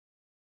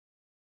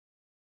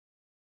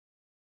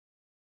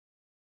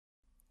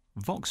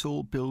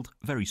Vauxhall build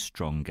very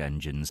strong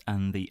engines,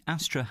 and the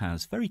Astra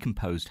has very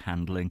composed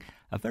handling,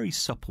 a very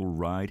supple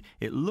ride.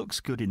 It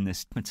looks good in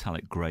this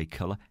metallic grey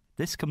colour.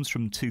 This comes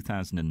from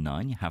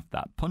 2009. You have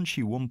that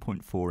punchy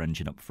 1.4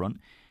 engine up front.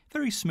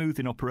 Very smooth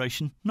in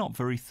operation, not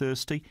very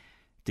thirsty.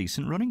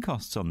 Decent running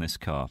costs on this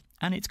car,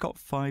 and it's got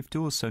 5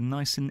 doors, so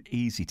nice and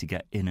easy to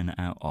get in and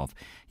out of.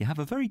 You have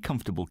a very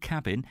comfortable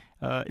cabin.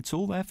 It's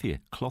all there for you.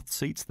 Cloth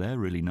seats there,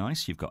 really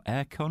nice. You've got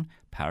aircon,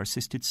 power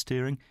assisted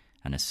steering,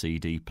 and a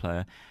CD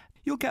player.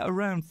 You'll get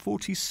around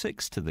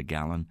 46 to the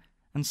gallon,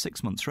 and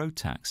 6 months road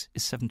tax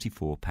is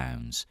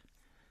 £74.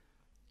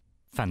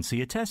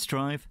 Fancy a test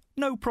drive?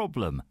 No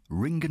problem.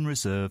 Ring and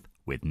reserve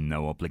with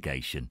no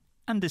obligation,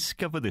 and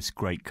discover this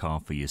great car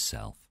for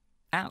yourself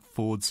at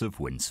Fords of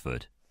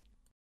Winsford.